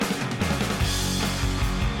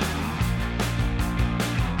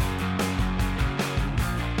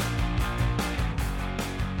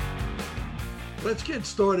Let's get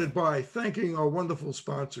started by thanking our wonderful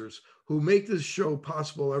sponsors who make this show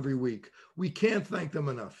possible every week. We can't thank them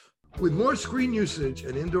enough. With more screen usage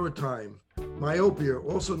and indoor time, myopia,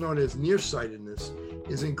 also known as nearsightedness,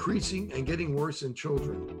 is increasing and getting worse in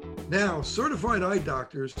children. Now, certified eye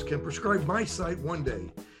doctors can prescribe MiSight One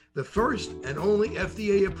Day, the first and only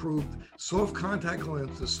FDA-approved soft contact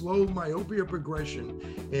lens to slow myopia progression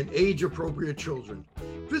in age-appropriate children.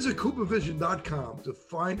 Visit CooperVision.com to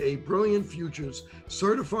find a Brilliant Futures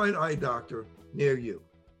certified eye doctor near you.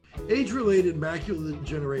 Age-related macular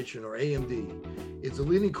degeneration, or AMD, is the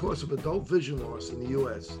leading cause of adult vision loss in the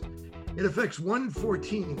U.S. It affects 1 in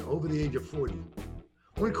 14 over the age of 40.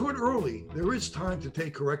 When caught early, there is time to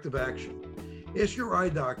take corrective action. Ask your eye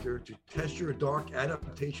doctor to test your dark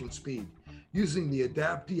adaptation speed using the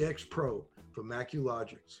Adapt DX Pro from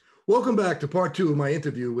Maculogics. Welcome back to part 2 of my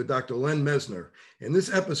interview with Dr. Len Messner. In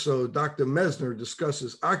this episode, Dr. Messner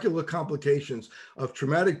discusses ocular complications of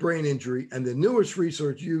traumatic brain injury and the newest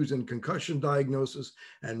research used in concussion diagnosis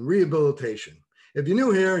and rehabilitation. If you're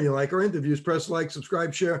new here and you like our interviews, press like,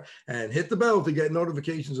 subscribe, share, and hit the bell to get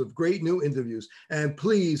notifications of great new interviews. And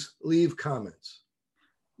please leave comments.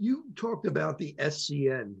 You talked about the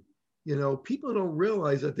SCN. You know, people don't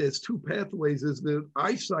realize that there's 2 pathways. There's the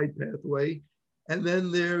eyesight pathway, and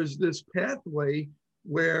then there's this pathway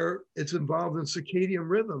where it's involved in circadian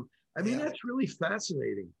rhythm. I mean, that's really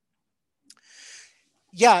fascinating.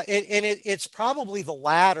 Yeah, it's probably the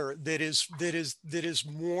latter that is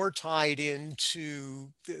more tied into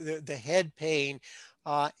the head pain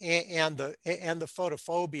and the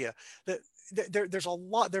photophobia. There's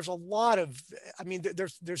a lot of, I mean,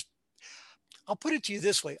 there's I'll put it to you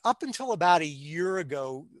this way. Up until about a year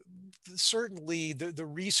ago, certainly the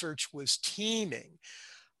research was teeming.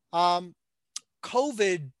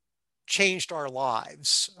 COVID changed our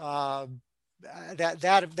lives. That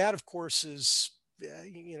of course is,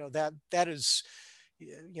 that is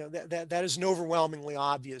an overwhelmingly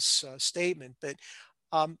obvious statement. But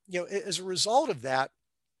as a result of that,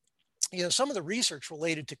 some of the research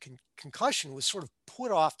related to concussion was sort of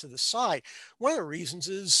put off to the side. One of the reasons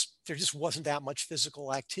is there just wasn't that much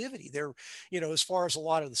physical activity there, as far as a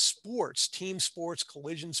lot of the sports, team sports,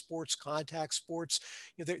 collision sports, contact sports,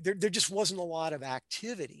 there just wasn't a lot of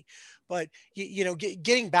activity. But,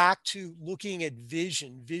 getting back to looking at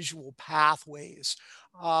visual pathways,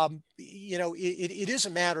 it is a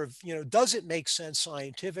matter of, does it make sense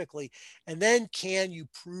scientifically? And then can you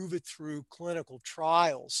prove it through clinical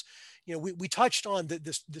trials? We touched on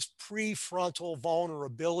this prefrontal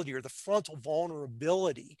vulnerability, or the frontal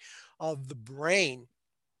vulnerability of the brain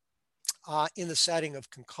in the setting of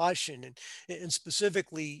concussion, and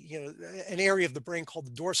specifically, an area of the brain called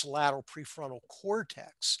the dorsolateral prefrontal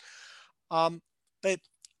cortex. But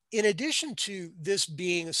in addition to this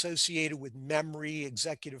being associated with memory,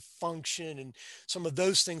 executive function, and some of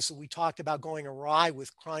those things that we talked about going awry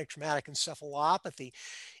with chronic traumatic encephalopathy,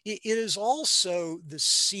 it is also the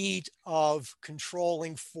seat of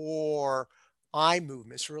controlling for eye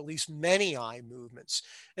movements, or at least many eye movements,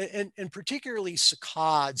 and particularly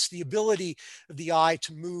saccades, the ability of the eye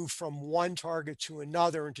to move from one target to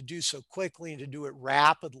another and to do so quickly and to do it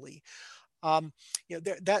rapidly.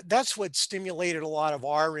 That's what stimulated a lot of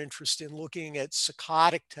our interest in looking at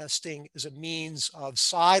saccadic testing as a means of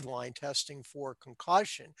sideline testing for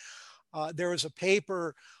concussion. There was a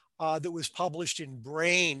paper that was published in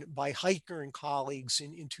Brain by Heitner and colleagues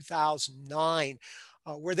in 2009,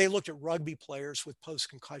 where they looked at rugby players with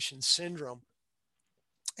post-concussion syndrome.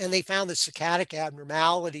 And they found that saccadic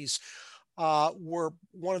abnormalities were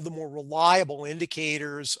one of the more reliable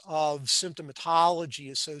indicators of symptomatology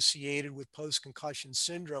associated with post-concussion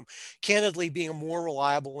syndrome, candidly being a more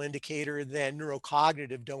reliable indicator than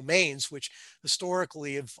neurocognitive domains, which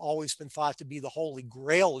historically have always been thought to be the holy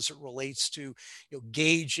grail as it relates to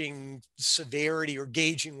gauging severity or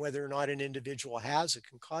gauging whether or not an individual has a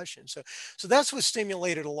concussion. So that's what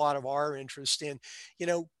stimulated a lot of our interest in,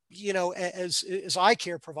 as eye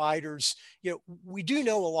care providers, we do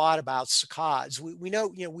know a lot about saccades. We know,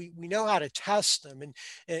 we know how to test them,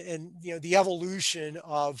 and the evolution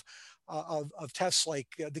of tests like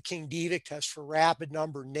the King-Devic test for rapid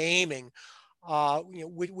number naming,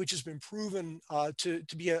 which has been proven to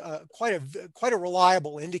be quite a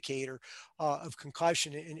reliable indicator of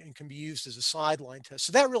concussion, and can be used as a sideline test.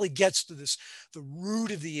 So that really gets to the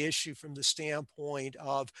root of the issue from the standpoint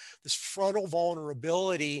of this frontal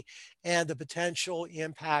vulnerability and the potential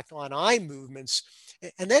impact on eye movements,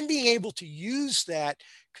 and then being able to use that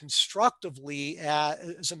constructively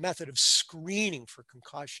as a method of screening for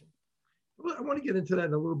concussion. Well, I want to get into that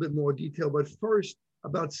in a little bit more detail, but first,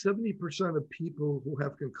 about 70% of people who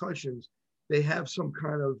have concussions, they have some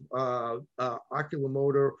kind of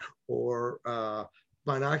oculomotor or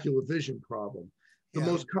binocular vision problem. The Yeah.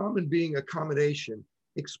 most common being accommodation.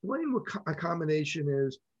 Explain what accommodation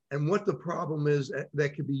is and what the problem is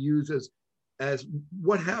that could be used as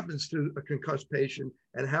what happens to a concussed patient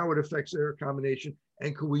and how it affects their accommodation.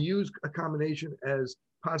 And could we use accommodation as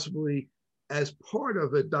possibly as part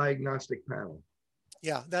of a diagnostic panel?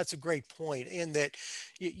 Yeah, that's a great point. In that,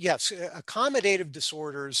 yes, accommodative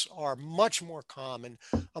disorders are much more common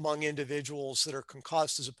among individuals that are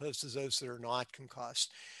concussed as opposed to those that are not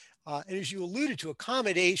concussed. And as you alluded to,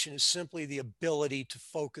 accommodation is simply the ability to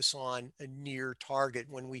focus on a near target.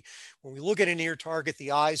 When we look at a near target,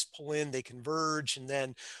 the eyes pull in, they converge, and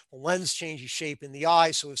then the lens changes shape in the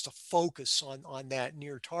eye so as to focus on that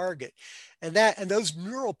near target. And those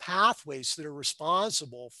neural pathways that are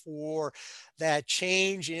responsible for that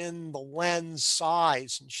change in the lens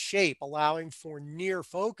size and shape, allowing for near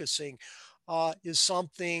focusing, is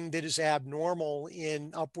something that is abnormal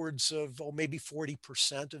in upwards of maybe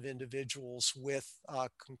 40% of individuals with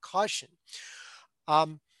concussion.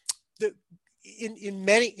 Um, the, in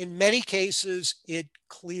many cases, it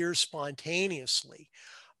clears spontaneously.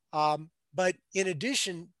 But in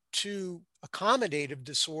addition to accommodative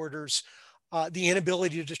disorders, the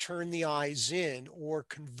inability to turn the eyes in or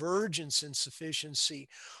convergence insufficiency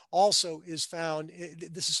also is found.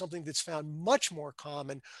 This is something that's found much more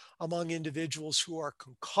common among individuals who are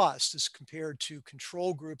concussed as compared to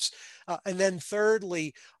control groups. And then,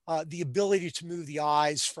 thirdly, the ability to move the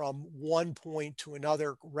eyes from one point to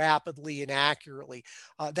another rapidly and accurately.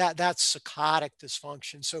 That's saccadic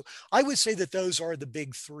dysfunction. So I would say that those are the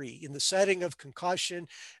big three in the setting of concussion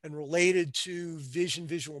and related to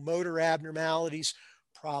visual motor abnormalities,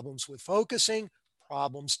 problems with focusing,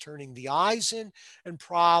 problems turning the eyes in, and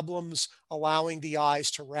problems allowing the eyes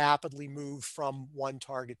to rapidly move from one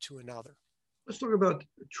target to another. Let's talk about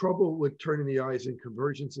trouble with turning the eyes in,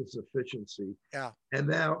 convergence insufficiency. Yeah. And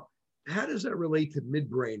now, how does that relate to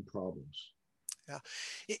midbrain problems? Yeah,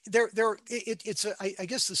 I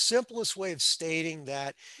guess the simplest way of stating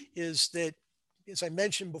that is that, as I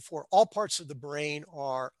mentioned before, all parts of the brain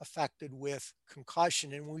are affected with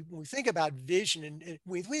concussion. And when we think about vision and when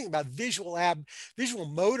we think about visual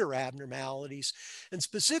motor abnormalities, and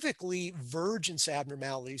specifically vergence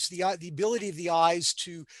abnormalities, the ability of the eyes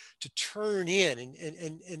to turn in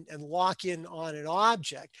and lock in on an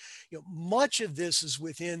object, much of this is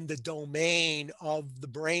within the domain of the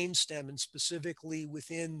brainstem and specifically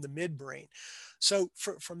within the midbrain. So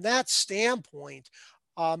from that standpoint,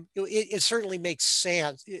 it certainly makes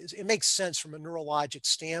sense. It makes sense from a neurologic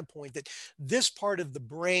standpoint that this part of the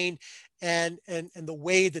brain and the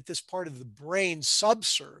way that this part of the brain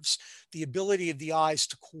subserves the ability of the eyes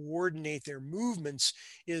to coordinate their movements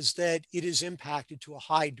is that it is impacted to a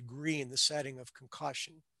high degree in the setting of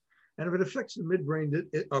concussion. And if it affects the midbrain,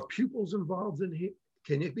 are pupils involved in here?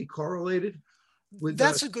 Can it be correlated with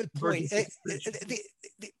That's a good point. convergence?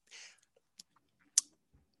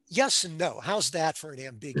 Yes and no. How's that for an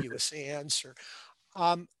ambiguous answer?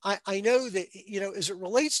 I know that, as it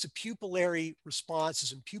relates to pupillary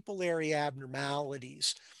responses and pupillary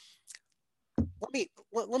abnormalities, let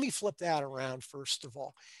me flip that around first of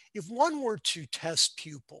all. If one were to test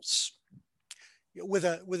pupils with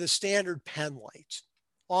a standard pen light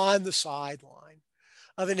on the sideline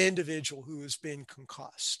of an individual who has been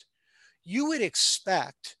concussed, you would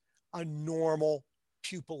expect a normal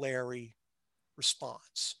pupillary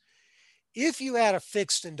response. If you had a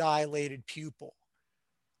fixed and dilated pupil,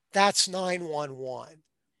 that's 911.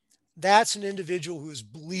 That's an individual who is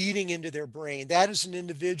bleeding into their brain. That is an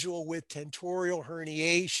individual with tentorial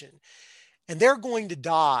herniation, and they're going to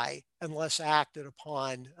die unless acted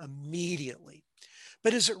upon immediately.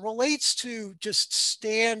 But as it relates to just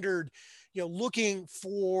standard, looking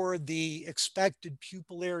for the expected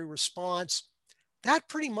pupillary response, that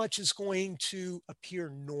pretty much is going to appear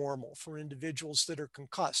normal for individuals that are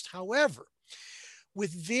concussed. However,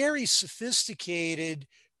 with very sophisticated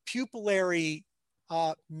pupillary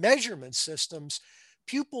measurement systems,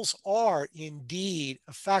 pupils are indeed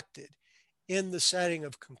affected in the setting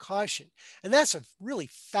of concussion. And that's a really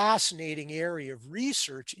fascinating area of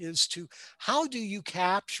research, is to how do you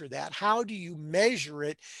capture that? How do you measure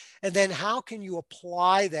it? And then how can you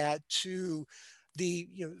apply that to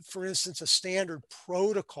for instance, a standard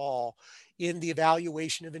protocol in the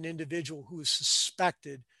evaluation of an individual who is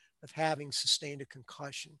suspected of having sustained a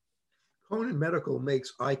concussion? Conan Medical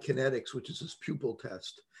makes eye kinetics, which is this pupil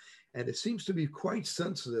test, and it seems to be quite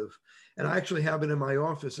sensitive. And I actually have it in my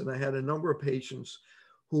office, and I had a number of patients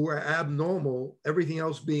who were abnormal, everything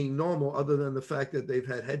else being normal other than the fact that they've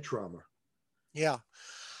had head trauma. Yeah.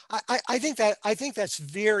 I think that's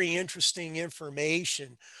very interesting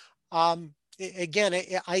information. Again,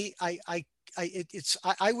 I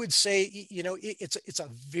would say, it's a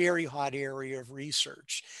very hot area of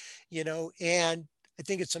research, and I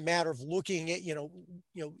think it's a matter of looking at,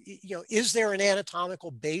 is there an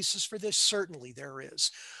anatomical basis for this? Certainly there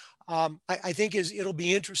is. I think it'll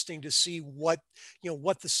be interesting to see what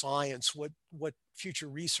the science, what future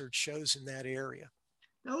research shows in that area.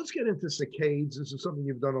 Now let's get into saccades. This is something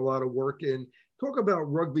you've done a lot of work in. Talk about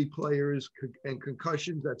rugby players and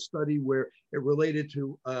concussions, that study where it related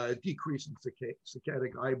to decrease in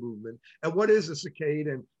saccadic eye movement. And what is a saccade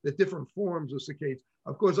and the different forms of saccades?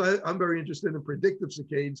 Of course, I'm very interested in predictive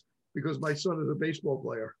saccades because my son is a baseball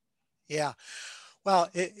player. Yeah. Well,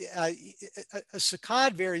 a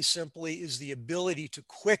saccade, very simply, is the ability to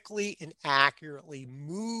quickly and accurately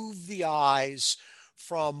move the eyes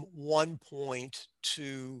from one point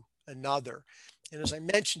to another. And as I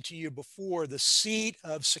mentioned to you before, the seat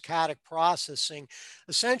of saccadic processing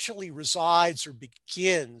essentially resides or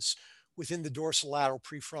begins within the dorsolateral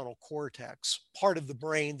prefrontal cortex, part of the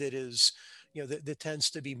brain that is, that tends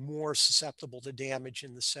to be more susceptible to damage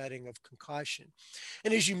in the setting of concussion.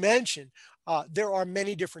 And as you mentioned, there are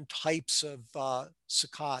many different types of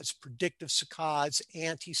saccades, predictive saccades,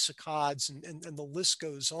 anti-saccades, and the list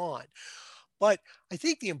goes on. But I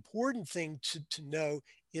think the important thing to know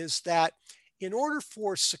is that in order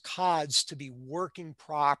for saccades to be working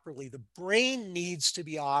properly, the brain needs to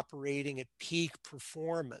be operating at peak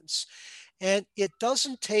performance. And it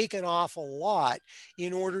doesn't take an awful lot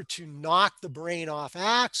in order to knock the brain off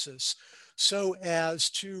axis so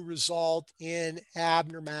as to result in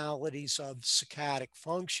abnormalities of saccadic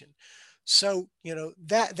function. So,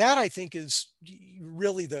 that I think is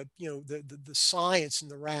really the science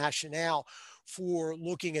and the rationale for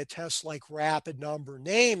looking at tests like rapid number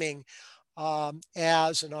naming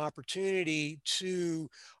as an opportunity to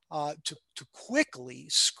quickly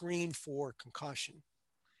screen for concussion.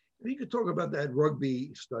 You could talk about that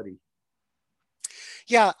rugby study.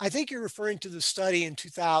 Yeah, I think you're referring to the study in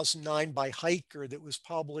 2009 by Hiker that was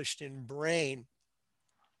published in Brain.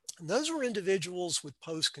 And those were individuals with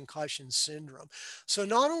post-concussion syndrome. So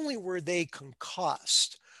not only were they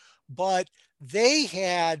concussed, but they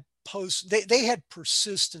had they had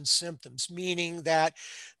persistent symptoms, meaning that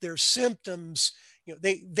their symptoms,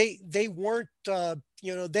 they weren't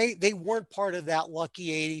they weren't part of that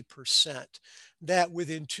lucky 80% that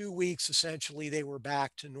within 2 weeks essentially they were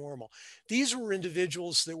back to normal. These were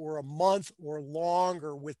individuals that were a month or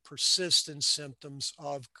longer with persistent symptoms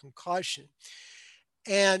of concussion.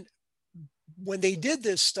 And when they did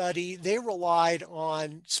this study, they relied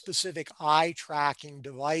on specific eye tracking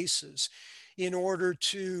devices in order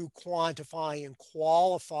to quantify and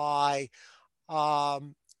qualify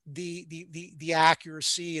the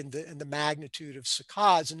accuracy and the magnitude of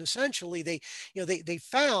saccades. And essentially, they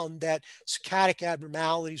found that saccadic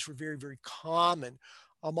abnormalities were very, very common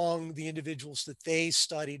among the individuals that they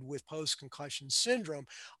studied with post-concussion syndrome,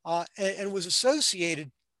 and was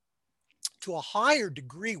associated to a higher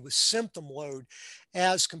degree with symptom load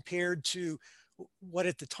as compared to what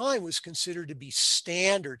at the time was considered to be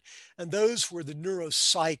standard. And those were the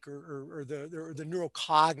neuropsych or the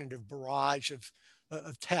neurocognitive barrage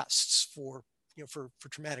of tests for, for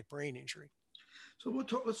traumatic brain injury. So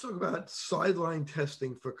let's talk about sideline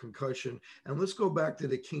testing for concussion. And let's go back to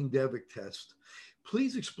the King-Devick test.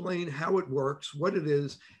 Please explain how it works, what it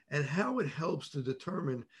is, and how it helps to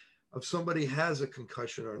determine if somebody has a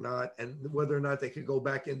concussion or not, and whether or not they can go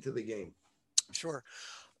back into the game. Sure.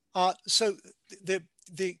 So the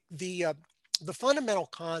fundamental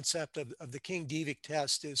concept of the King-Devick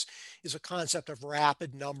test is a concept of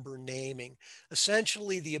rapid number naming,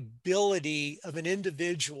 essentially the ability of an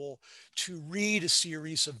individual to read a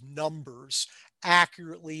series of numbers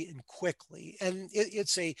accurately and quickly. And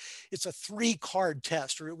it's a 3-card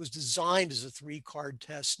test, or it was designed as a 3-card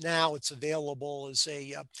test. Now it's available as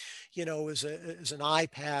as an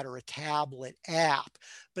iPad or a tablet app.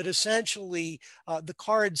 But essentially, the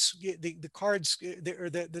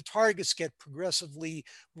targets get progressively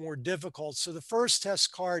more difficult. So the first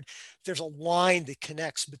test card, there's a line that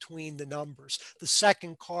connects between the numbers. The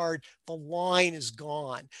second card, the line is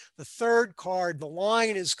gone. The third card, the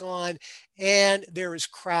line is gone, and and there is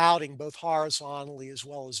crowding both horizontally as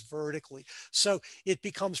well as vertically. So it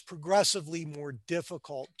becomes progressively more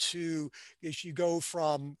difficult to, as you go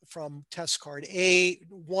from test card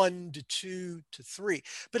A1 to 2 to 3.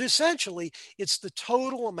 But essentially, it's the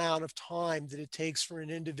total amount of time that it takes for an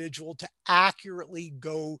individual to accurately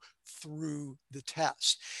go through the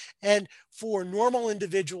test. And for normal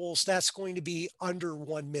individuals, that's going to be under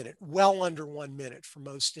 1 minute, well under 1 minute for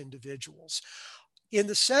most individuals. In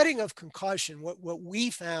the setting of concussion, what we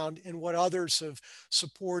found and what others have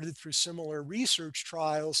supported through similar research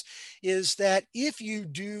trials is that if you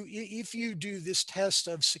do this test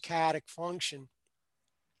of saccadic function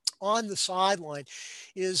on the sideline,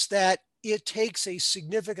 is that it takes a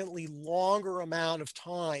significantly longer amount of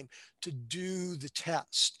time to do the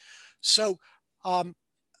test. So um,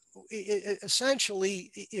 essentially,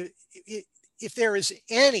 if there is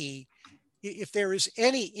any if there is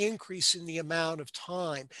any increase in the amount of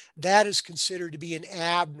time, that is considered to be an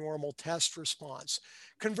abnormal test response.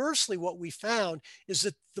 Conversely, what we found is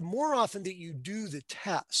that the more often that you do the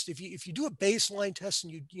test, if you do a baseline test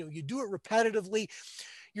and you do it repetitively,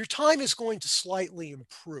 your time is going to slightly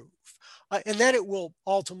improve, and then it will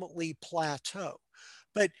ultimately plateau.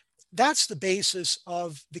 But that's the basis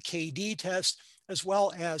of the KD test, as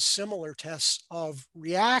well as similar tests of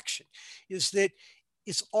reaction, is that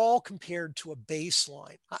it's all compared to a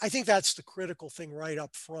baseline. I think that's the critical thing right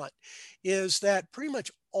up front, is that pretty much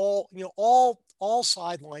all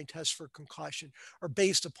sideline tests for concussion are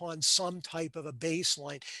based upon some type of a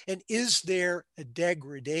baseline. And is there a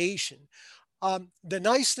degradation? The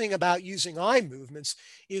nice thing about using eye movements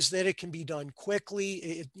is that it can be done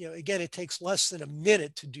quickly. Again, it takes less than a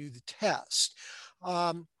minute to do the test.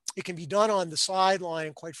 It can be done on the sideline,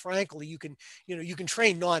 and quite frankly, you can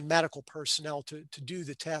train non-medical personnel to do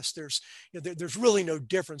the test. There's really no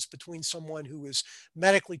difference between someone who is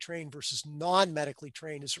medically trained versus non-medically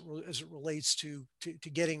trained as it relates to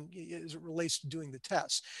doing the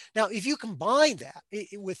test. Now, if you combine that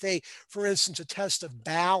with for instance, a test of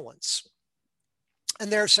balance.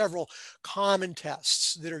 And there are several common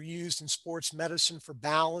tests that are used in sports medicine for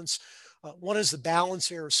balance. One is the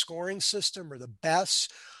balance error scoring system, or the BESS.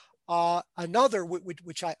 Another,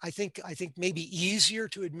 which I think may be easier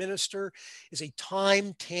to administer, is a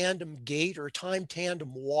time tandem gait or a time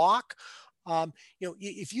tandem walk.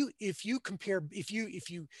 If you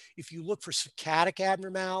look for saccadic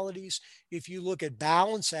abnormalities, if you look at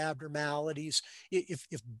balance abnormalities,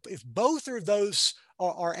 if both of those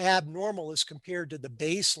are abnormal as compared to the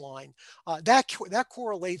baseline, that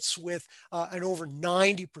correlates with an over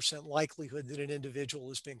 90% likelihood that an individual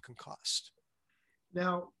has been concussed.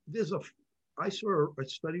 Now, I saw a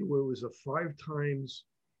study where it was a 5 times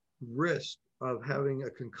risk of having a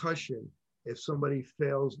concussion if somebody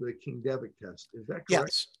fails the King-Devitt test. Is that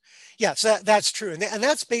correct? Yes, that's true. And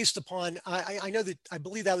that's based upon, I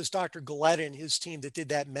believe that was Dr. Galetta and his team that did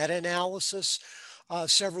that meta-analysis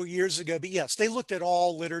several years ago. But yes, they looked at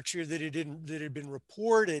all literature that had been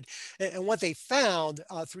reported, and what they found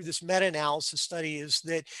through this meta-analysis study is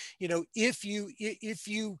that if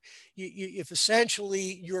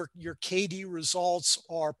essentially your KD results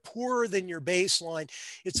are poorer than your baseline,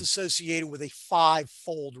 it's associated with a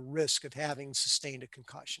 5-fold risk of having sustained a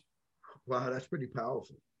concussion. Wow, that's pretty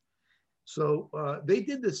powerful. So they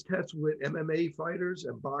did this test with MMA fighters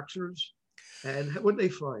and boxers, and what did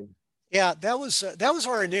they find? Yeah, that was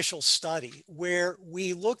our initial study, where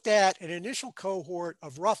we looked at an initial cohort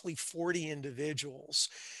of roughly 40 individuals,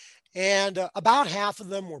 and about half of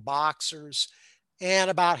them were boxers, and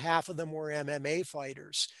about half of them were MMA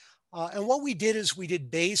fighters. And what we did is we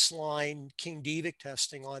did baseline King-Devitt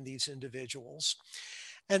testing on these individuals,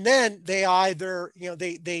 and then they either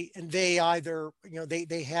they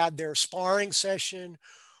had their sparring session,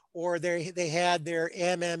 or they had their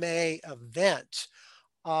MMA event.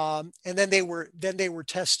 And then they were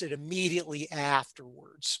tested immediately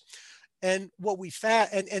afterwards. And what we found,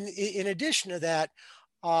 and in addition to that,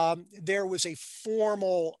 there was a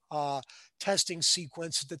formal testing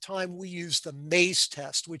sequence. At the time, we used the MACE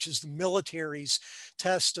test, which is the military's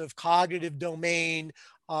test of cognitive domain,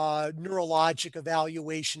 neurologic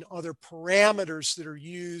evaluation, other parameters that are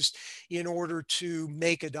used in order to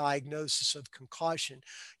make a diagnosis of concussion.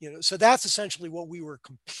 So that's essentially what we were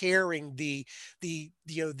comparing the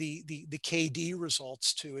KD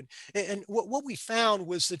results to. And what we found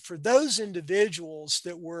was that for those individuals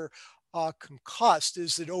that were concussed,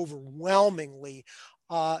 is that overwhelmingly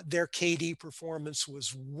their KD performance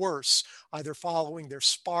was worse, either following their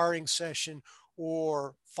sparring session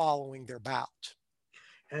or following their bout.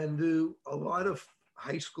 And do a lot of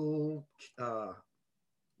high school,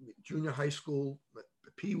 junior high school,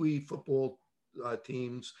 pee-wee football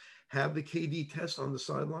teams have the KD test on the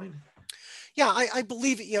sideline? Yeah, I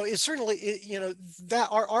believe it. It's certainly, that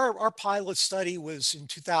our pilot study was in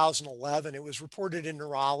 2011. It was reported in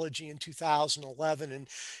Neurology in 2011, and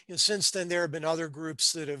since then there have been other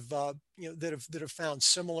groups that have that have found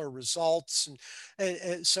similar results,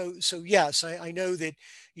 and so yes, I know that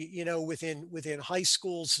within high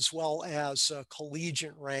schools as well as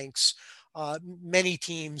collegiate ranks. Many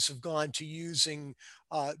teams have gone to using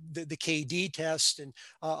the KD test, and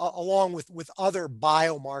along with other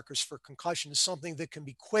biomarkers for concussion, is something that can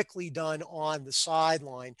be quickly done on the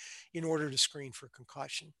sideline in order to screen for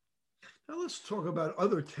concussion. Now let's talk about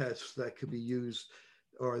other tests that could be used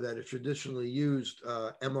or that are traditionally used: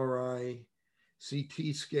 MRI,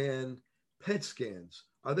 CT scan, PET scans.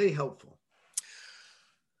 Are they helpful?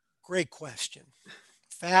 Great question.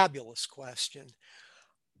 Fabulous question.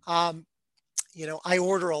 Um, I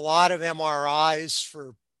order a lot of MRIs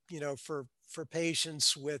for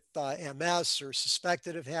patients with MS or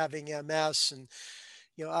suspected of having MS, and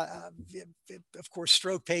of course,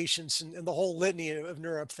 stroke patients and the whole litany of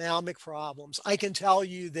neuroophthalmic problems. I can tell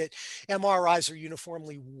you that MRIs are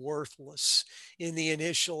uniformly worthless in the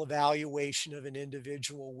initial evaluation of an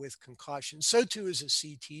individual with concussion. So too is a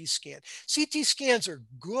CT scan. CT scans are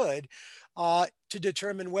good to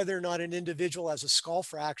determine whether or not an individual has a skull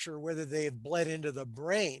fracture, or whether they have bled into the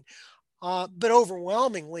brain. But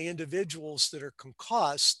overwhelmingly, individuals that are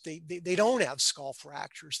concussed, they don't have skull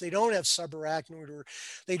fractures, they don't have subarachnoid, or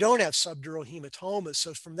they don't have subdural hematomas.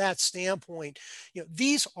 So from that standpoint,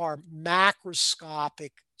 these are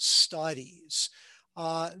macroscopic studies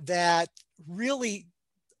that really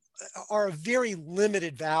are a very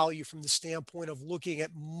limited value from the standpoint of looking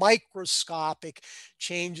at microscopic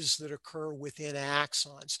changes that occur within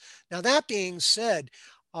axons. Now, that being said,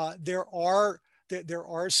 there are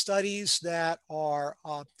studies that are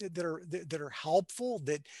helpful,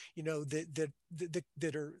 that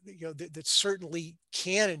that certainly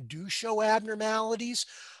can and do show abnormalities.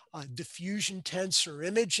 Diffusion tensor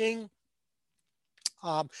imaging,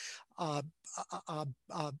 um, uh, uh,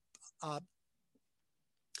 uh, uh,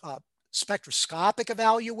 uh, spectroscopic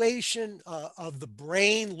evaluation of the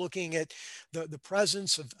brain, looking at the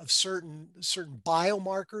presence of certain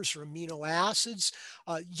biomarkers or amino acids.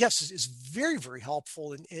 Yes, is very, very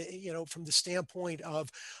helpful, from the standpoint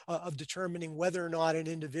of determining whether or not an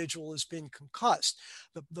individual has been concussed.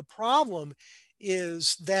 The problem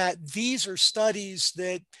is that these are studies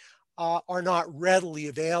that are not readily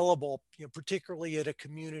available, particularly at a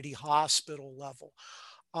community hospital level.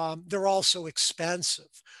 They're also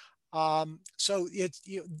expensive. So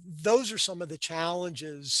those are some of the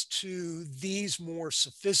challenges to these more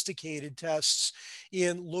sophisticated tests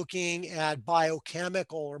in looking at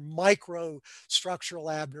biochemical or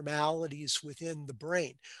microstructural abnormalities within the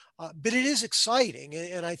brain. But it is exciting,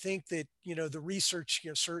 and I think that the research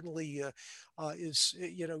certainly is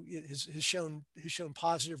has shown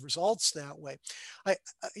positive results that way.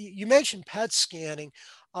 You mentioned PET scanning.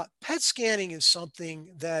 PET scanning is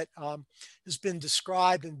something that has been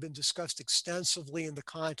described and been discussed extensively in the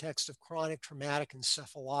context of chronic traumatic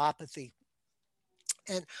encephalopathy.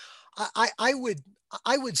 And I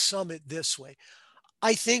would sum it this way.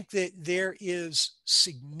 I think that there is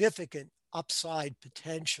significant upside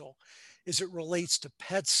potential as it relates to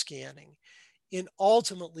PET scanning in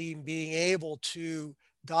ultimately being able to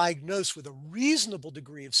diagnose with a reasonable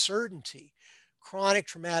degree of certainty chronic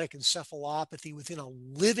traumatic encephalopathy within a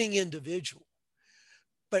living individual.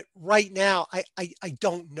 But right now, I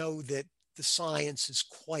don't know that the science is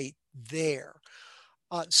quite there.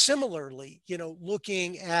 Similarly,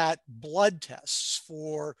 looking at blood tests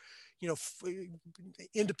for,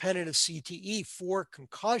 independent of CTE for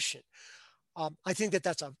concussion, I think that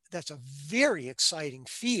that's a very exciting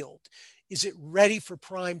field. Is it ready for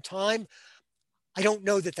prime time? I don't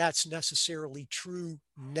know that that's necessarily true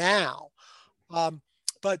now. Um,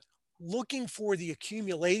 but looking for the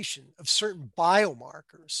accumulation of certain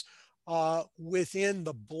biomarkers within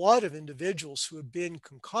the blood of individuals who have been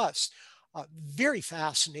concussed, very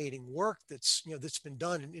fascinating work that's been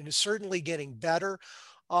done, and is certainly getting better.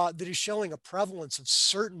 That is showing a prevalence of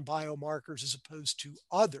certain biomarkers as opposed to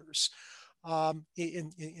others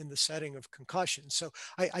in the setting of concussion. So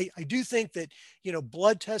I do think that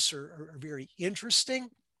blood tests are very interesting.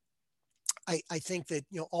 I think that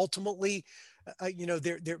ultimately,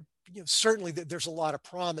 there certainly there's a lot of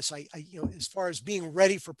promise. As far as being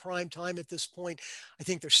ready for prime time at this point, I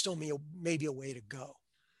think there's still maybe a way to go.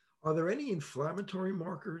 Are there any inflammatory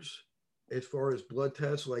markers as far as blood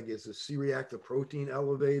tests, like is the C-reactive protein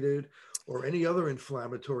elevated, or any other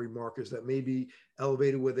inflammatory markers that may be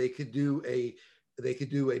elevated, where they could do a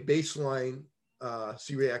baseline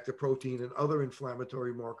C-reactive protein and other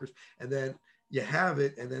inflammatory markers, and then you have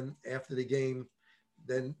it, and then after the game,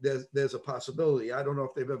 then there's a possibility. I don't know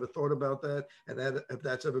if they've ever thought about that, and that if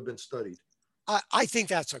that's ever been studied. I think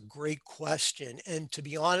that's a great question. And to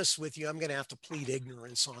be honest with you, I'm going to have to plead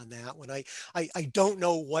ignorance on that one. I don't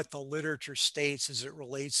know what the literature states as it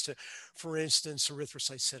relates to, for instance,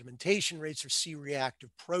 erythrocyte sedimentation rates or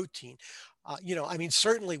C-reactive protein. I mean,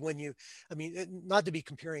 certainly not to be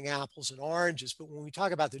comparing apples and oranges, but when we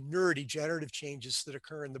talk about the neurodegenerative changes that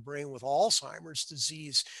occur in the brain with Alzheimer's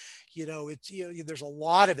disease, there's a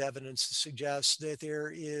lot of evidence to suggest that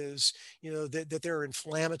there is, that there are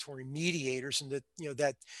inflammatory mediators, and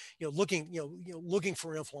that, looking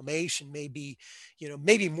for inflammation may be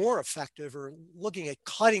more effective, or looking at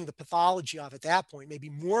cutting the pathology off at that point may be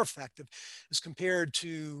more effective as compared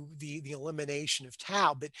to the elimination of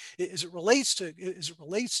tau. But as it relates to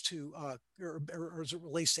or as it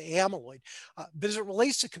relates to amyloid, but as it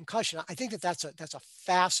relates to concussion, I think that's a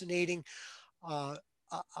fascinating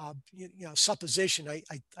supposition.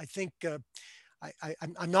 I think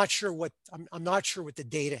I'm not sure what I'm not sure what the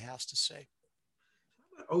data has to say.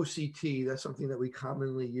 OCT, that's something that we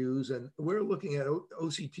commonly use, and we're looking at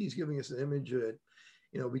OCTs giving us an image at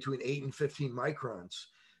between 8 and 15 microns.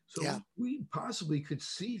 So Yeah. we possibly could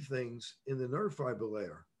see things in the nerve fiber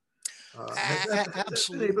layer.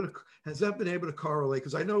 Absolutely. Has that been able to correlate?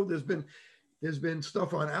 Because I know there's been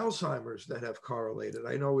stuff on Alzheimer's that have correlated.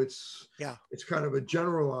 I know it's kind of a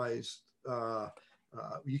generalized.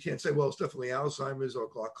 You can't say, well, it's definitely Alzheimer's or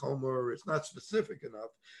glaucoma, or it's not specific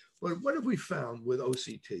enough. But what have we found with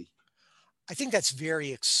OCT? I think that's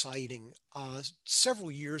very exciting.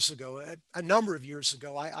 Several years ago, a number of years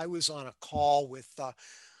ago, I was on a call with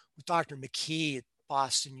Dr. McKee at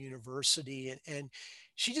Boston University, and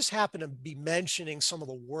she just happened to be mentioning some of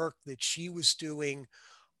the work that she was doing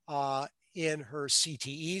in her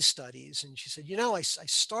CTE studies. And she said, I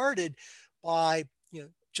started by,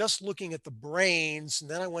 just looking at the brains,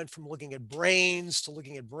 and then I went from looking at brains to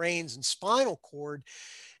looking at brains and spinal cord,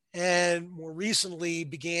 and more recently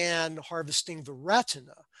began harvesting the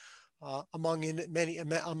retina many of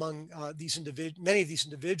these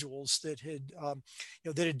individuals that had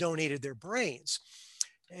donated their brains.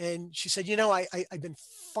 And she said, I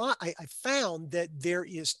found that there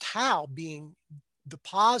is tau being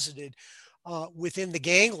deposited within the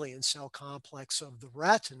ganglion cell complex of the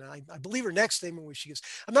retina. I believe her next statement was, she goes,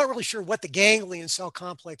 I'm not really sure what the ganglion cell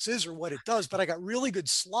complex is or what it does, but I got really good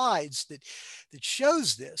slides that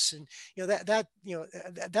shows this. And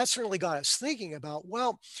that certainly got us thinking about,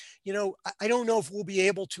 well, I don't know if we'll be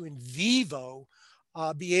able to in vivo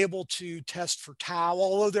be able to test for tau,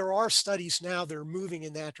 although there are studies now that are moving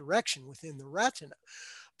in that direction within the retina.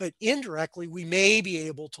 But indirectly, we may be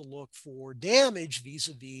able to look for damage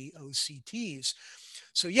vis-a-vis OCTs.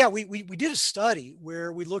 So yeah, we did a study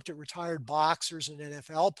where we looked at retired boxers and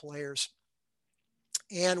NFL players,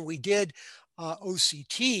 and we did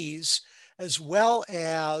OCTs, as well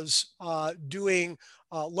as doing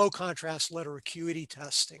low contrast letter acuity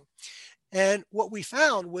testing. And what we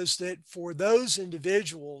found was that for those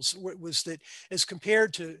individuals, was that as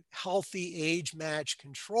compared to healthy age-matched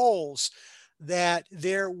controls, that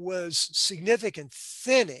there was significant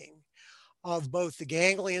thinning of both the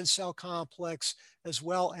ganglion cell complex as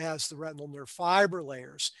well as the retinal nerve fiber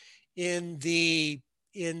layers in the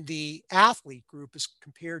athlete group as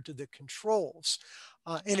compared to the controls.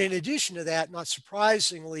 And in addition to that, not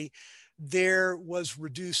surprisingly, there was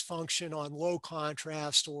reduced function on low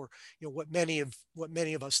contrast, or what many of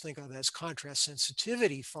us think of as contrast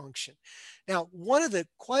sensitivity function. Now, one of the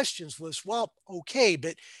questions was, well, okay,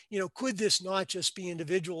 but could this not just be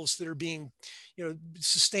individuals that are being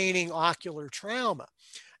sustaining ocular trauma?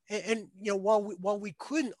 And while we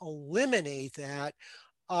couldn't eliminate that,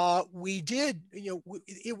 we did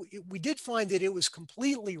find that it was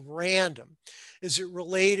completely random as it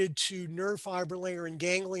related to nerve fiber layer and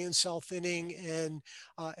ganglion cell thinning and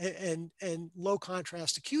low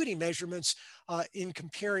contrast acuity measurements in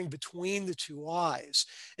comparing between the two eyes.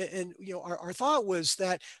 And our thought was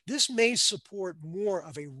that this may support more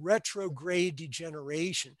of a retrograde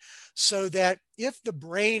degeneration, so that if the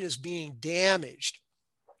brain is being damaged,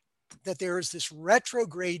 that there is this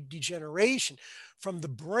retrograde degeneration from the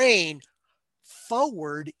brain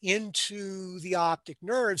forward into the optic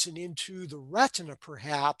nerves and into the retina,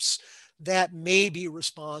 perhaps, that may be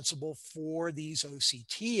responsible for these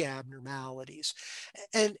OCT abnormalities.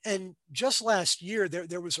 And just last year,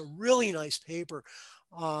 there was a really nice paper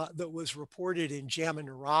that was reported in JAMA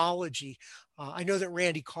Neurology. I know that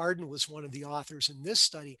Randy Carden was one of the authors in this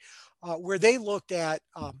study, where they looked at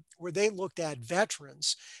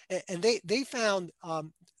veterans, and they found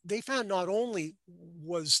not only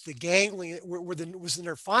was the ganglion was the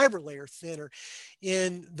nerve fiber layer thinner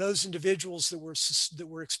in those individuals that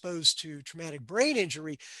were exposed to traumatic brain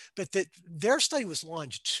injury, but that their study was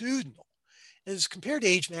longitudinal. As compared to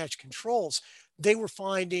age-matched controls, they were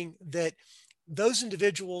finding that those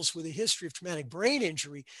individuals with a history of traumatic brain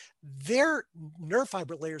injury, their nerve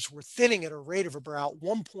fiber layers were thinning at a rate of about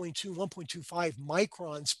 1.2, 1.25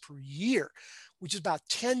 microns per year, which is about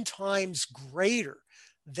 10 times greater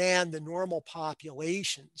than the normal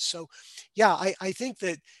population. So, yeah, I think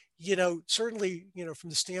that, certainly,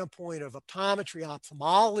 from the standpoint of optometry,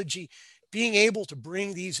 ophthalmology, being able to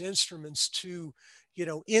bring these instruments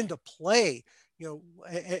into play,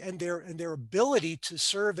 and their ability to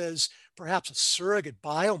serve as perhaps a surrogate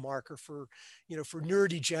biomarker for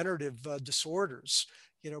neurodegenerative disorders.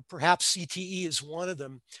 Perhaps CTE is one of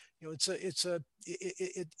them. It's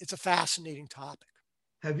a fascinating topic.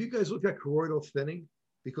 Have you guys looked at choroidal thinning?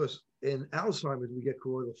 Because in Alzheimer's, we get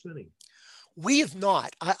choroidal thinning. We have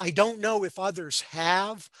not. I don't know if others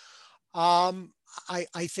have.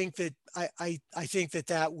 I think that I think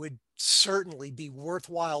that would certainly be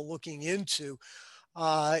worthwhile looking into,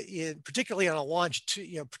 particularly on a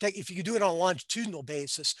if you could do it on a longitudinal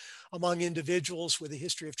basis among individuals with a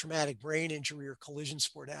history of traumatic brain injury or collision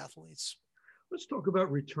sport athletes. Let's talk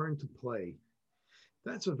about return to play.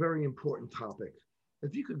 That's a very important topic.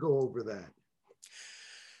 If you could go over that.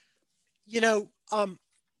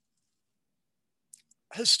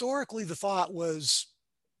 Historically, the thought was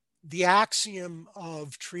the axiom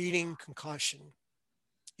of treating concussion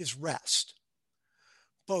is rest,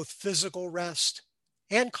 both physical rest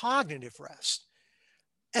and cognitive rest.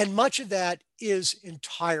 And much of that is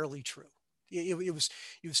entirely true. It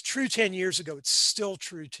was true 10 years ago. It's still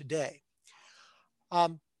true today.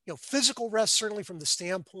 Physical rest, certainly from the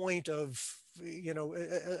standpoint of,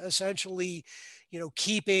 essentially,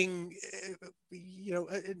 keeping,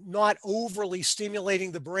 not overly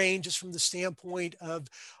stimulating the brain, just from the standpoint of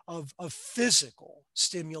physical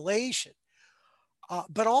stimulation,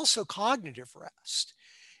 but also cognitive rest.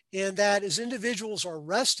 In that, as individuals are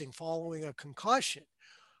resting following a concussion,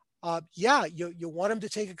 you want them to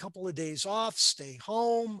take a couple of days off, stay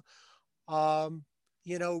home,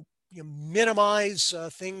 you minimize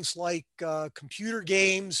things like computer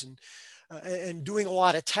games and doing a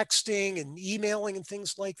lot of texting and emailing and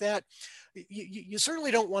things like that. You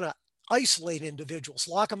certainly don't want to isolate individuals,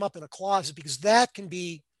 lock them up in a closet, because that can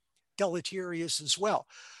be deleterious as well.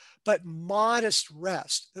 But modest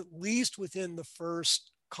rest, at least within the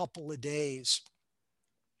first couple of days,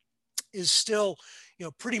 is still,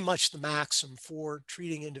 pretty much the maxim for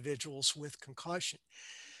treating individuals with concussion.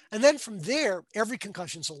 And then from there, every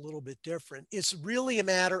concussion is a little bit different. It's really a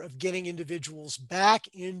matter of getting individuals back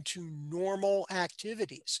into normal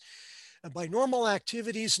activities. And by normal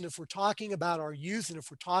activities, and if we're talking about our youth, and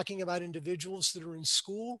if we're talking about individuals that are in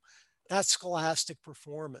school, that's scholastic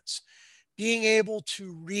performance. Being able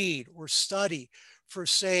to read or study for,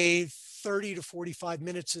 say, 30 to 45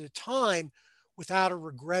 minutes at a time without a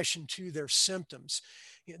regression to their symptoms.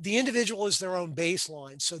 The individual is their own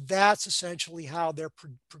baseline. So that's essentially how they're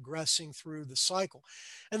progressing through the cycle.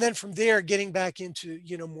 And then from there, getting back into,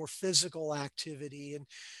 more physical activity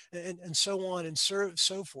and so on and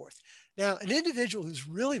so forth. Now, an individual who's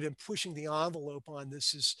really been pushing the envelope on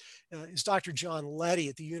this is Dr. John Leddy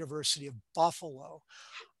at the University of Buffalo.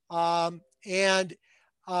 And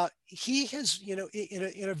he has,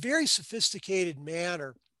 in a very sophisticated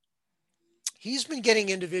manner, he's been getting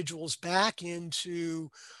individuals back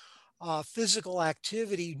into physical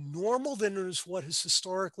activity normal than is what is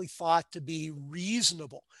historically thought to be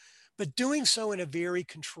reasonable, but doing so in a very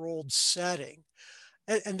controlled setting.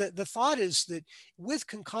 And the thought is that with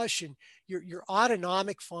concussion, your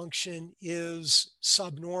autonomic function is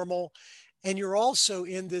subnormal, and you're also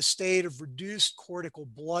in this state of reduced cortical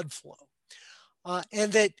blood flow.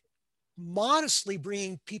 And that modestly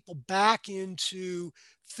bringing people back into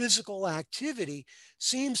physical activity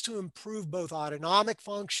seems to improve both autonomic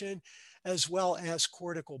function as well as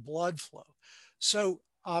cortical blood flow. So,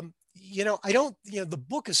 I don't, the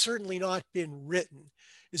book has certainly not been written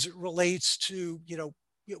as it relates to,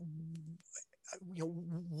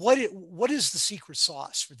 what is the secret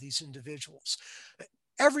sauce for these individuals?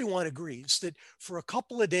 Everyone agrees that for a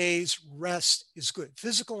couple of days, rest is good,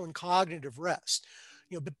 physical and cognitive rest.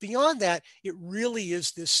 But beyond that, it really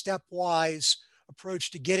is this stepwise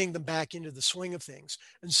approach to getting them back into the swing of things.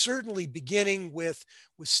 And certainly beginning with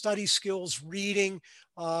study skills, reading,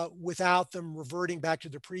 without them reverting back to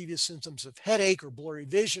their previous symptoms of headache or blurry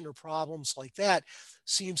vision or problems like that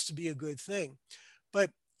seems to be a good thing.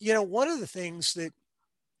 But, one of the things that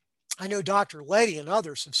I know Dr. Letty and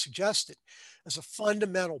others have suggested as a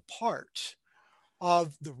fundamental part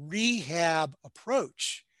of the rehab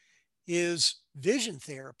approach is vision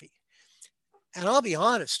therapy. And I'll be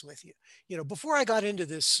honest with you, before I got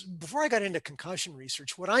into concussion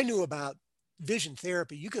research, what I knew about vision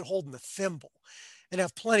therapy, you could hold in the thimble and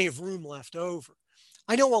have plenty of room left over.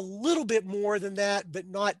 I know a little bit more than that, but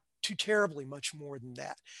not too terribly much more than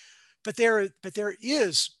that. But there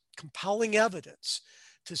is compelling evidence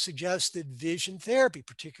to suggest that vision therapy,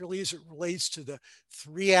 particularly as it relates to the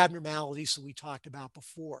three abnormalities that we talked about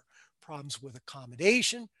before, problems with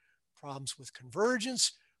accommodation, problems with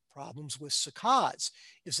convergence, problems with saccades,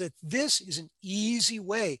 is that this is an easy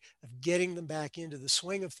way of getting them back into the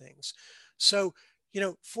swing of things. So,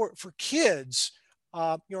 for kids,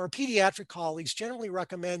 our pediatric colleagues generally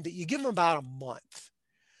recommend that you give them about a month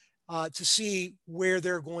to see where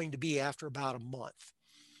they're going to be after about a month.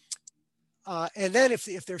 And then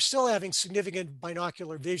if they're still having significant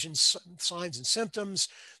binocular vision signs and symptoms,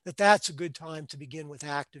 that's a good time to begin with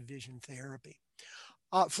active vision therapy.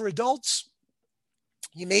 For adults,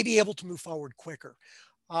 you may be able to move forward quicker.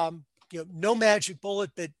 No magic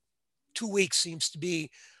bullet, but 2 weeks seems to be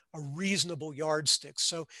a reasonable yardstick.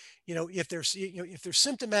 So, if they're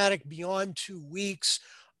symptomatic beyond 2 weeks,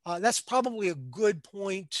 that's probably a good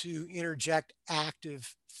point to interject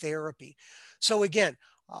active therapy. So again,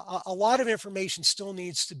 a lot of information still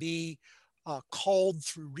needs to be culled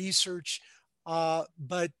through research,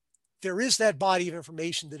 but there is that body of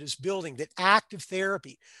information that is building that active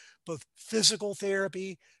therapy, both physical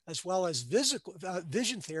therapy as well as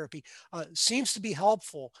vision therapy, seems to be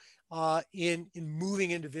helpful in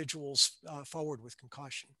moving individuals forward with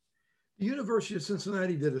concussion. The University of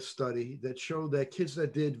Cincinnati did a study that showed that kids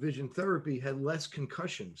that did vision therapy had less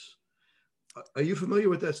concussions. Are you familiar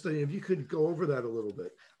with that study? If you could go over that a little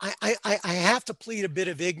bit. I have to plead a bit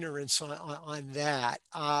of ignorance on that.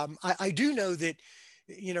 I do know that,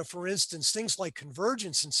 for instance, things like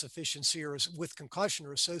convergence insufficiency with concussion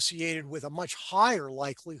are associated with a much higher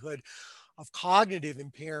likelihood of cognitive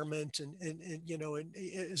impairment and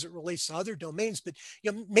as it relates to other domains. But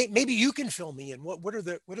maybe you can fill me in. What are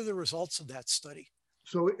the results of that study?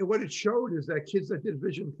 So what it showed is that kids that did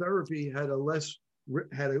vision therapy had a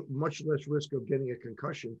much less risk of getting a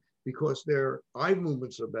concussion because their eye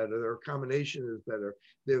movements are better, their accommodation is better,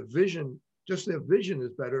 their vision is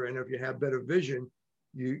better. And if you have better vision,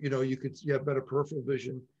 you have better peripheral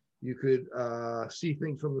vision. You could see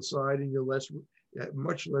things from the side, and you're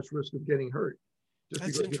much less risk of getting hurt.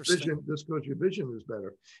 That's interesting. Your vision is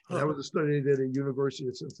better. And that was a study they did at University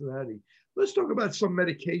of Cincinnati. Let's talk about some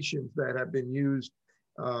medications that have been used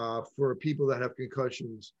for people that have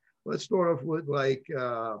concussions. Let's start off with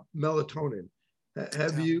melatonin.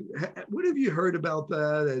 What have you heard about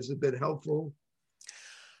that? Has it been helpful?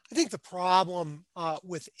 I think the problem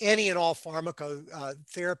with any and all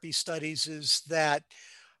pharmacotherapy studies is that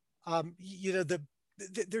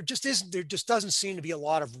there just doesn't seem to be a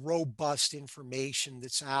lot of robust information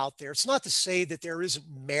that's out there. It's not to say that there isn't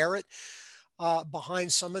merit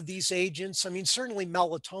behind some of these agents. I mean, certainly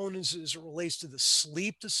melatonin as it relates to the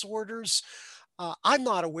sleep disorders. I'm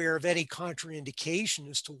not aware of any contraindication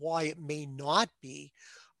as to why it may not be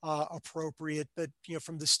appropriate, but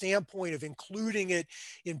from the standpoint of including it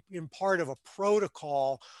in part of a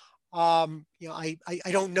protocol, I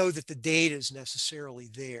don't know that the data is necessarily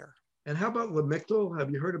there. And how about Lamictal? Have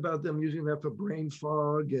you heard about them using that for brain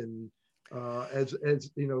fog and as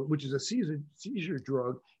which is a seizure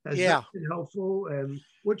drug? Has that been helpful? And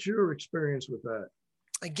what's your experience with that?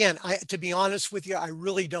 Again, to be honest with you, I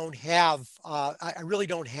really don't have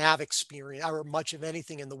experience or much of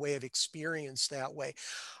anything in the way of experience that way.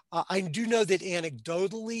 I do know that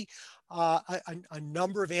anecdotally, a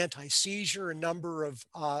number of anti-seizure, a number of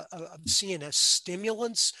CNS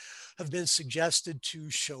stimulants have been suggested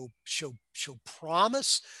to show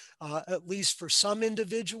promise, at least for some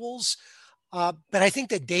individuals. But I think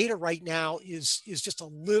the data right now is just a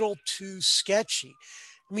little too sketchy.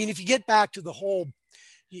 I mean, if you get back to the whole,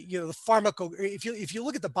 the if you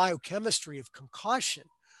look at the biochemistry of concussion,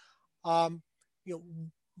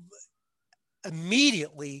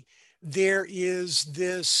 immediately there is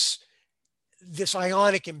this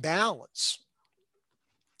ionic imbalance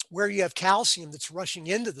where you have calcium that's rushing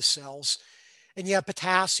into the cells and you have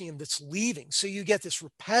potassium that's leaving. So you get this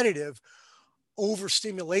repetitive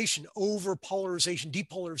overstimulation, overpolarization,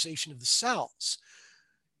 depolarization of the cells.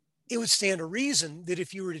 It would stand to reason that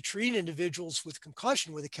if you were to treat individuals with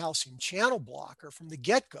concussion with a calcium channel blocker from the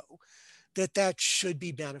get-go, that that should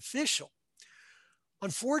be beneficial.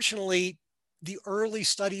 Unfortunately, the early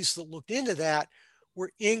studies that looked into that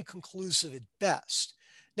were inconclusive at best.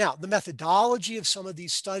 Now, the methodology of some of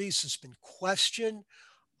these studies has been questioned.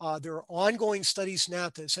 There are ongoing studies now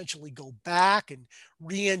to essentially go back and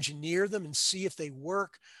re-engineer them and see if they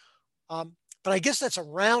work. But I guess that's a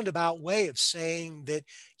roundabout way of saying that,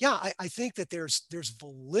 yeah, I think that there's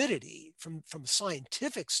validity from a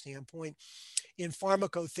scientific standpoint in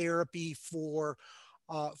pharmacotherapy for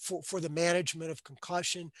the management of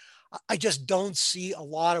concussion. I just don't see a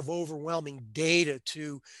lot of overwhelming data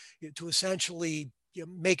to essentially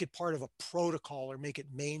make it part of a protocol or make it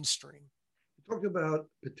mainstream. You talked about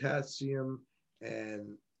potassium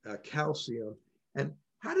and calcium, and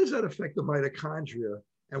how does that affect the mitochondria?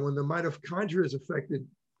 And when the mitochondria is affected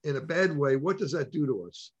in a bad way, what does that do to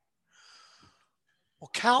us? Well,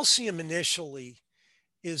 calcium initially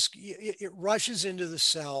it rushes into the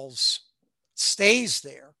cells, stays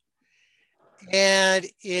there, and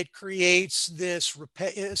it creates this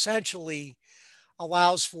essentially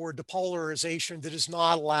allows for depolarization that is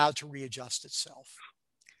not allowed to readjust itself.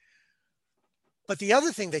 But the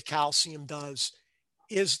other thing that calcium does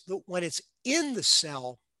is that when it's in the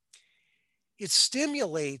cell, it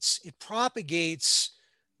stimulates, it propagates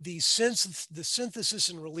the synthesis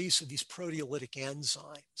and release of these proteolytic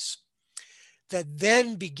enzymes that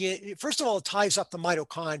then begin, first of all, it ties up the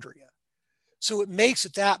mitochondria. So it makes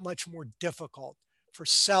it that much more difficult for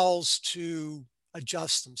cells to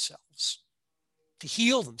adjust themselves, to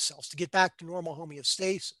heal themselves, to get back to normal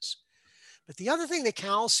homeostasis. But the other thing that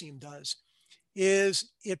calcium does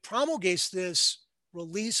is it promulgates this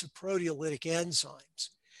release of proteolytic enzymes.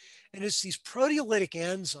 And it's these proteolytic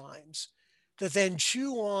enzymes that then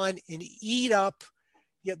chew on and eat up,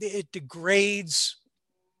 it degrades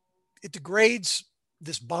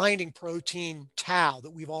this binding protein tau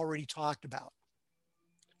that we've already talked about.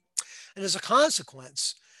 And as a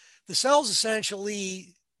consequence, the cells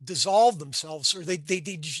essentially dissolve themselves, or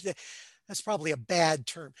that's probably a bad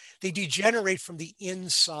term. They degenerate from the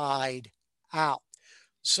inside out.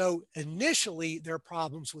 So initially, there are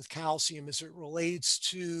problems with calcium as it relates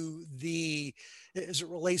to the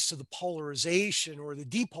polarization or the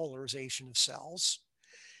depolarization of cells,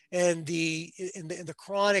 and in the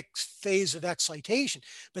chronic phase of excitation.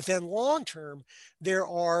 But then long term, there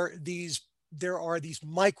are these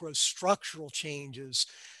microstructural changes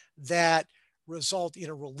that result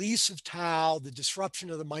in a release of tau, the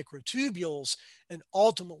disruption of the microtubules, and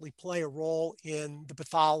ultimately play a role in the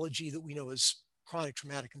pathology that we know as chronic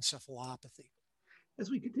traumatic encephalopathy. As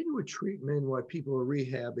we continue with treatment while people are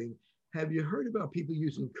rehabbing, have you heard about people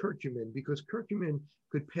using curcumin? Because curcumin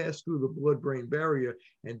could pass through the blood-brain barrier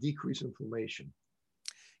and decrease inflammation.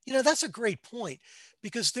 That's a great point,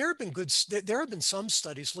 because there have been some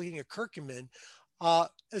studies looking at curcumin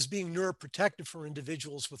as being neuroprotective for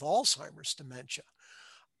individuals with Alzheimer's dementia.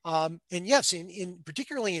 And yes,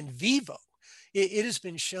 particularly in vivo, it has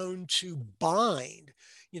been shown to bind,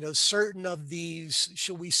 certain of these,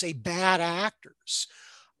 shall we say, bad actors,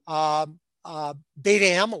 beta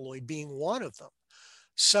amyloid being one of them.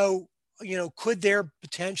 So, could there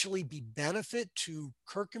potentially be benefit to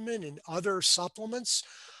curcumin and other supplements?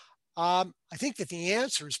 I think that the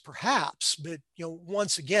answer is perhaps, but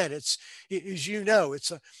once again, it's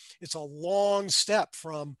a long step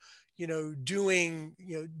from doing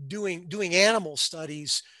animal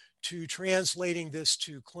studies to translating this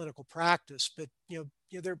to clinical practice. But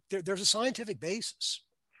there's a scientific basis.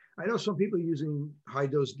 I know some people are using high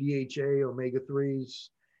dose DHA, omega-3s.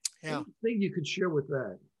 Yeah. Anything you could share with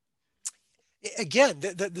that? Again,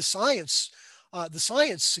 the science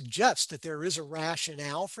suggests that there is a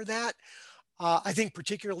rationale for that. I think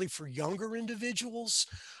particularly for younger individuals,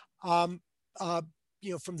 from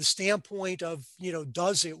the standpoint of,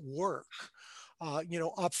 does it work?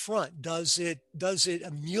 Up front, does it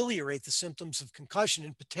ameliorate the symptoms of concussion,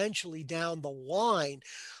 and potentially down the line,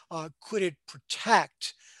 could it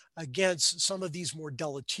protect against some of these more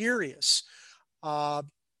deleterious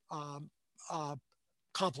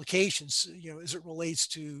complications, as it relates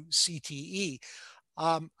to CTE?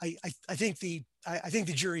 I think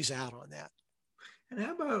the jury's out on that. And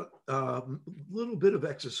how about a little bit of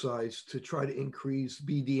exercise to try to increase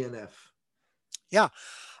BDNF? Yeah,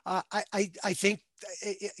 I think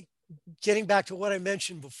getting back to what I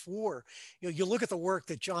mentioned before, you look at the work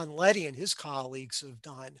that John Leddy and his colleagues have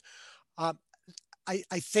done.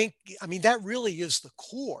 I think, I mean, that really is the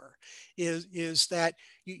core, is that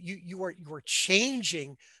you are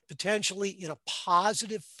changing potentially in a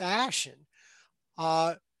positive fashion,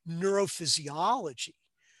 uh, neurophysiology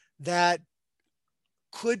that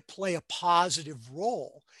could play a positive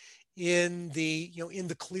role in the, in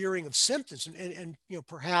the clearing of symptoms, and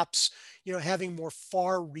perhaps, having more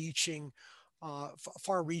far-reaching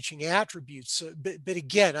attributes. But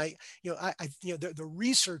again, the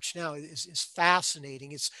research now is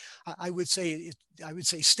fascinating. I would say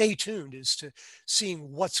stay tuned as to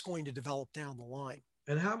seeing what's going to develop down the line.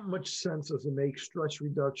 And how much sense does it make stress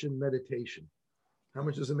reduction meditation? How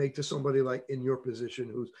much does it make to somebody like in your position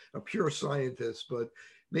who's a pure scientist, but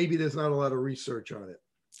maybe there's not a lot of research on it?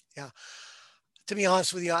 Yeah. To be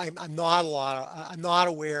honest with you, I'm not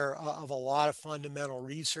aware of a lot of fundamental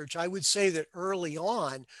research. I would say that early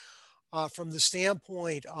on, from the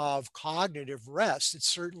standpoint of cognitive rest, it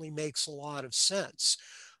certainly makes a lot of sense.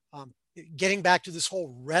 Getting back to this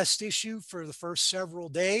whole rest issue for the first several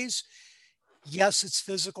days, yes, it's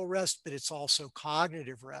physical rest, but it's also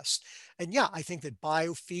cognitive rest. And yeah, I think that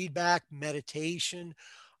biofeedback, meditation,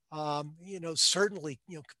 certainly,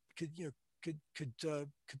 could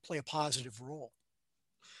play a positive role.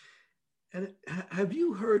 And have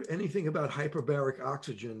you heard anything about hyperbaric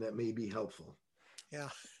oxygen that may be helpful? Yeah.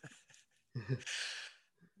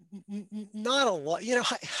 Not a lot,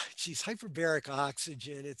 geez, hyperbaric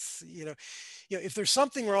oxygen. It's, if there's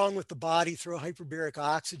something wrong with the body, throw hyperbaric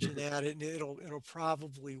oxygen at it and it'll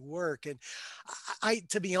probably work. And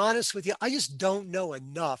to be honest with you, I just don't know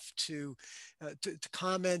enough to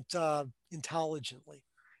comment intelligently.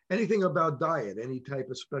 Anything about diet? Any type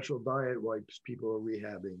of special diet while people are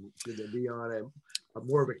rehabbing? Should they be on a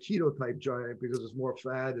more of a keto type diet because there's more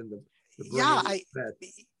fat and the Yeah, burning fat?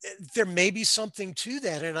 there may be something to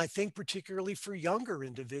that. And I think particularly for younger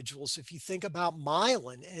individuals, if you think about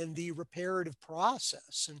myelin and the reparative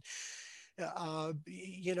process, and the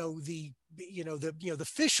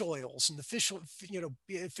fish oils and the fish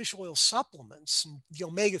oil supplements and the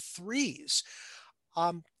omega-3s,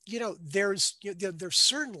 there's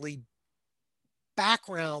certainly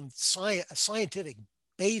background scientific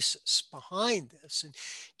basis behind this. And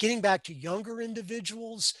getting back to younger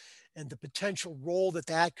individuals and the potential role that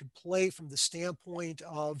that could play from the standpoint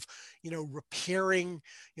of,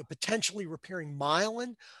 potentially repairing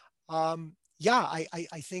myelin. Yeah, I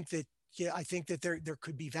think that, I think that there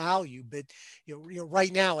could be value, but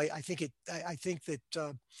right now, I think that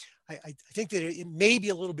I think that it may be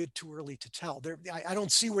a little bit too early to tell. I don't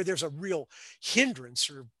see where there's a real hindrance,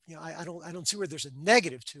 or I don't see where there's a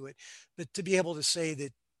negative to it. But to be able to say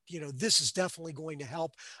that, this is definitely going to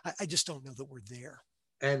help, I just don't know that we're there.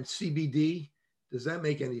 And CBD, does that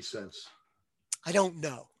make any sense? I don't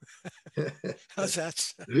know. How's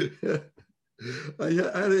that? I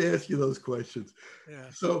had to ask you those questions.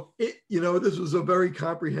 Yeah. So, this was a very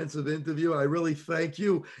comprehensive interview. I really thank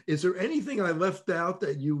you. Is there anything I left out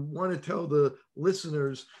that you want to tell the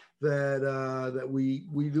listeners that we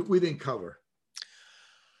didn't cover?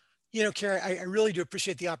 Kerry, I really do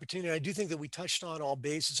appreciate the opportunity. I do think that we touched on all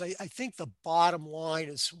bases. I think the bottom line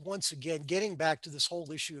is, once again, getting back to this whole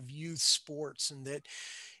issue of youth sports, and that,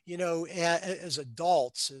 as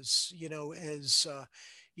adults, as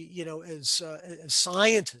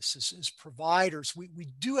scientists, as providers, we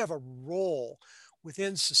do have a role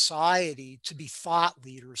within society to be thought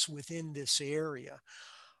leaders within this area.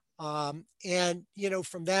 And,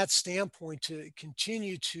 from that standpoint, to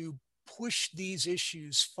continue to push these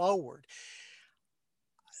issues forward.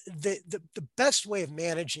 The best way of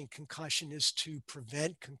managing concussion is to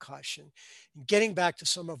prevent concussion. And getting back to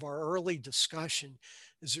some of our early discussion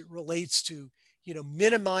as it relates to,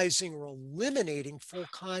 minimizing or eliminating full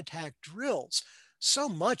contact drills. So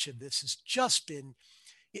much of this has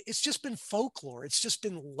it's just been folklore. It's just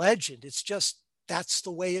been legend. That's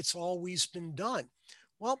the way it's always been done.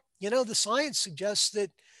 Well, the science suggests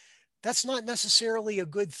that that's not necessarily a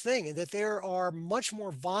good thing, and that there are much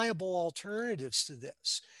more viable alternatives to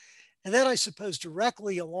this. And then I suppose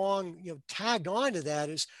directly along, tagged on to that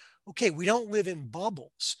is, okay, we don't live in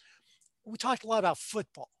bubbles. We talked a lot about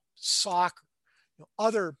football, soccer,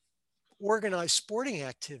 other organized sporting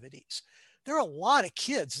activities. There are a lot of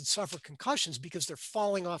kids that suffer concussions because they're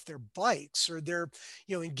falling off their bikes, or they're,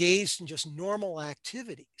 engaged in just normal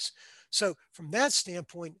activities. So from that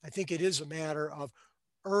standpoint, I think it is a matter of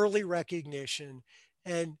early recognition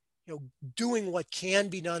and, doing what can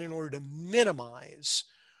be done in order to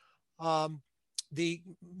um,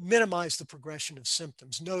 minimize the progression of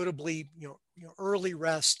symptoms, notably, early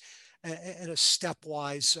rest, and a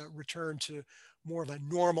stepwise return to more of a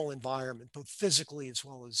normal environment, both physically as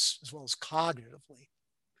well as cognitively.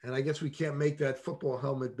 And I guess we can't make that football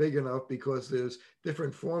helmet big enough because there's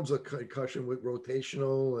different forms of concussion with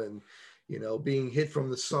rotational and, being hit from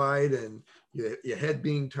the side and your head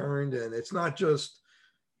being turned. And it's not just,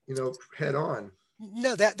 head on.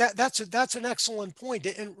 No, that's an excellent point.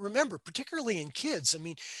 And remember, particularly in kids, I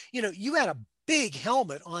mean, you had a big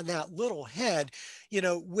helmet on that little head,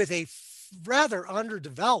 with a rather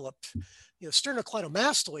underdeveloped,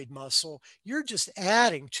 sternocleidomastoid muscle. You're just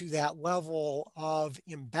adding to that level of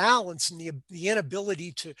imbalance and the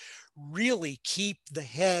inability to really keep the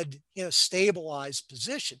head in a stabilized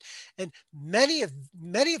position. And many of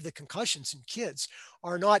the concussions in kids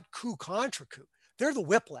are not coup contra coup. They're the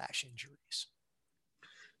whiplash injuries.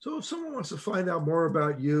 So if someone wants to find out more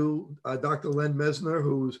about you, Dr. Len Messner,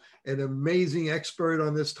 who's an amazing expert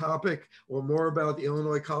on this topic, or more about the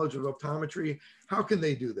Illinois College of Optometry, how can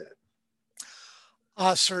they do that?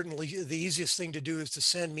 Certainly, the easiest thing to do is to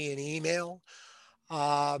send me an email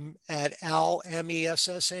at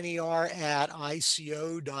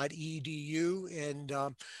lmessner@ico.edu, and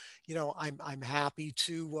I'm happy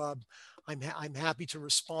to I'm happy to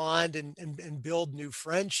respond and build new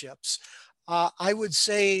friendships. I would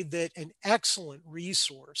say that an excellent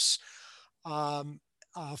resource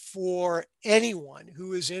for anyone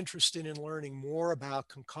who is interested in learning more about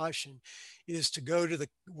concussion is to go to the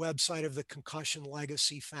website of the Concussion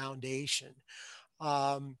Legacy Foundation.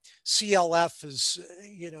 CLF has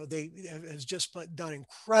just done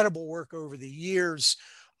incredible work over the years,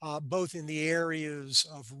 both in the areas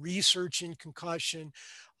of research in concussion,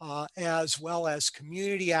 as well as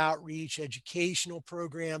community outreach, educational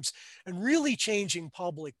programs, and really changing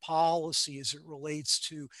public policy as it relates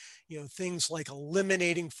to, things like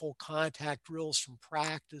eliminating full contact drills from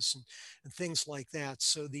practice and things like that.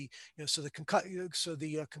 So the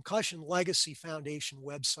Concussion Legacy Foundation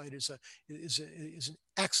website is an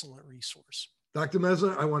excellent resource. Dr.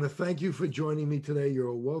 Messner, I want to thank you for joining me today. You're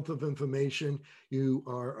a wealth of information. You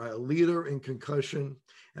are a leader in concussion,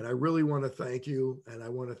 and I really want to thank you. And I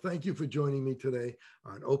want to thank you for joining me today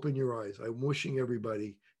on Open Your Eyes. I'm wishing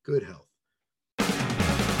everybody good health.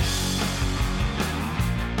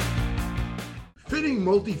 Fitting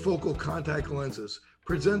multifocal contact lenses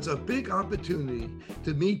presents a big opportunity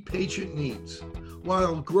to meet patient needs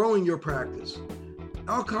while growing your practice.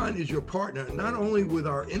 Alcon is your partner not only with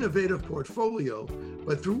our innovative portfolio,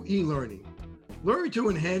 but through e-learning. Learn to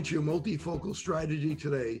enhance your multifocal strategy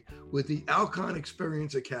today with the Alcon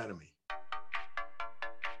Experience Academy.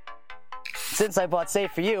 Since I bought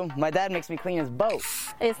Safe For You, my dad makes me clean his boat.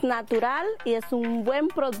 Es natural y es un buen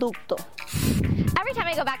producto. Every time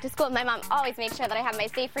I go back to school, my mom always makes sure that I have my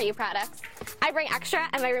Safe For You products. I bring extra,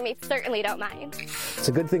 and my roommates certainly don't mind. It's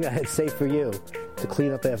a good thing I had Safe For You to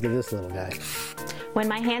clean up after this little guy. When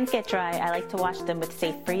my hands get dry, I like to wash them with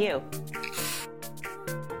Safe For You.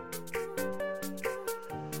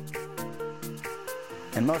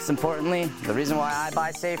 And most importantly, the reason why I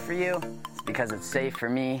buy Safe For You is because it's safe for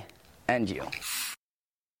me and you.